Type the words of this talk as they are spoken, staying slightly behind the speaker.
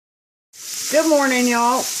Good morning,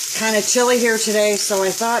 y'all. Kind of chilly here today, so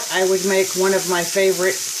I thought I would make one of my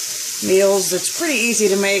favorite meals. It's pretty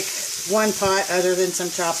easy to make, one pot other than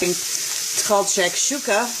some chopping. It's called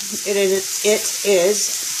Shakshuka. It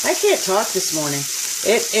is, I can't talk this morning.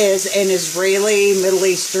 It is an Israeli Middle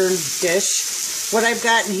Eastern dish. What I've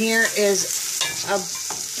gotten here is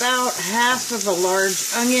about half of a large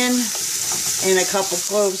onion and a couple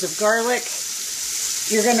cloves of garlic.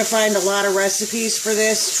 You're going to find a lot of recipes for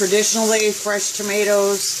this. Traditionally, fresh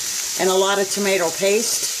tomatoes and a lot of tomato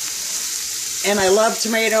paste. And I love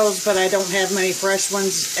tomatoes, but I don't have many fresh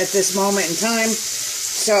ones at this moment in time.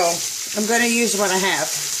 So I'm going to use what I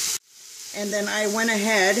have. And then I went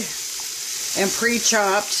ahead and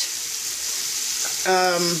pre-chopped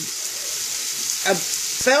a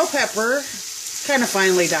bell pepper, kind of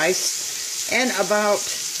finely diced, and about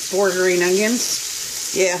 4 green onions.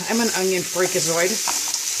 Yeah, I'm an onion freakazoid.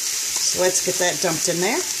 So let's get that dumped in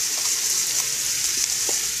there.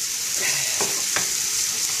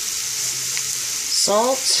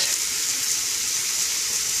 Salt,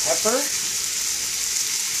 pepper.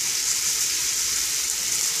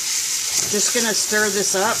 Just going to stir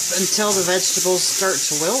this up until the vegetables start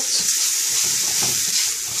to wilt.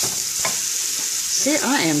 See,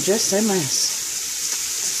 I am just a mess.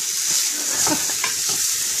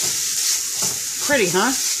 Pretty,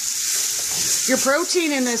 huh? Your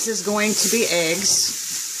protein in this is going to be eggs.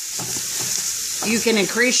 You can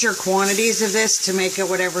increase your quantities of this to make it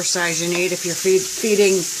whatever size you need if you're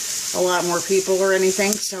feeding a lot more people or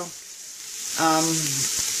anything. So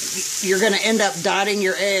you're going to end up dotting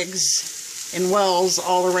your eggs in wells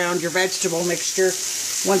all around your vegetable mixture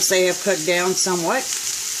once they have cooked down somewhat.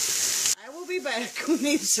 I will be back when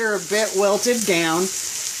these are a bit wilted down,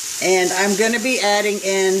 and I'm going to be adding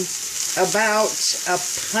in about a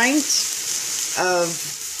pint of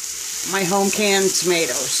my home canned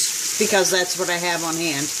tomatoes, because that's what I have on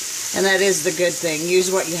hand. And that is the good thing. Use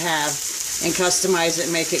what you have and customize it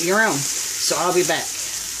and make it your own. So I'll be back.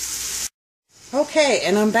 Okay,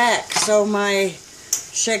 and I'm back. So my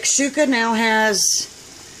shakshuka now has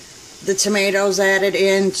the tomatoes added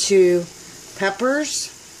into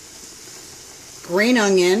peppers, green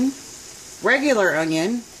onion, regular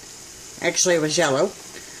onion, actually it was yellow,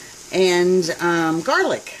 and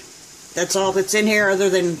garlic. That's all that's in here other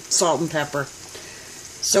than salt and pepper.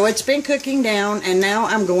 So it's been cooking down, and now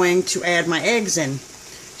I'm going to add my eggs in.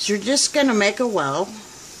 So you're just going to make a well.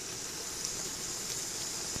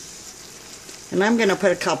 And I'm going to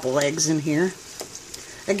put a couple eggs in here.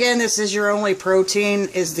 Again, this is your only protein,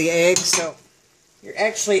 is the egg, so you're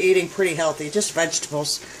actually eating pretty healthy, just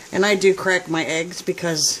vegetables. And I do crack my eggs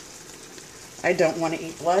because I don't want to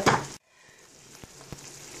eat blood.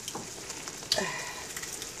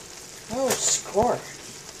 Oh, score.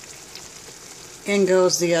 In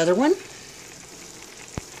goes the other one.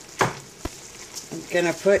 I'm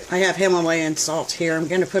going to put, I have Himalayan salt here. I'm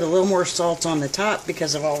going to put a little more salt on the top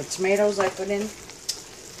because of all the tomatoes I put in.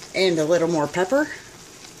 And a little more pepper.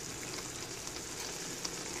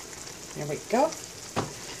 There we go.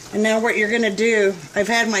 And now what you're going to do, I've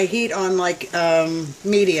had my heat on like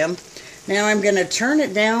medium. Now I'm going to turn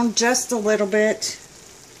it down just a little bit.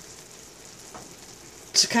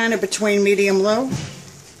 It's kind of between medium low.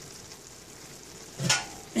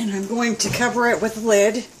 And I'm going to cover it with a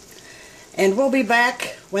lid. And we'll be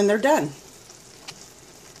back when they're done.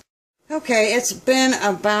 Okay, it's been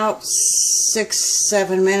about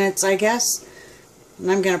 6-7 minutes, I guess.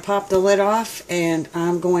 And I'm going to pop the lid off, and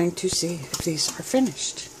I'm going to see if these are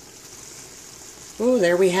finished. Ooh,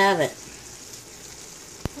 there we have it.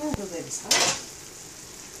 Oh, the lid's hot.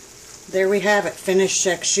 There we have it, finished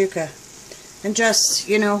shakshuka. And just,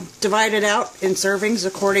 you know, divide it out in servings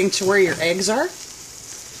according to where your eggs are.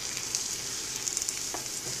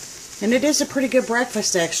 And it is a pretty good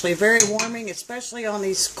breakfast, actually. Very warming, especially on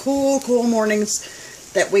these cool mornings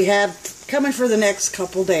that we have coming for the next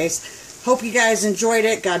couple days. Hope you guys enjoyed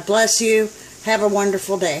it. God bless you. Have a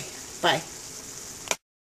wonderful day. Bye.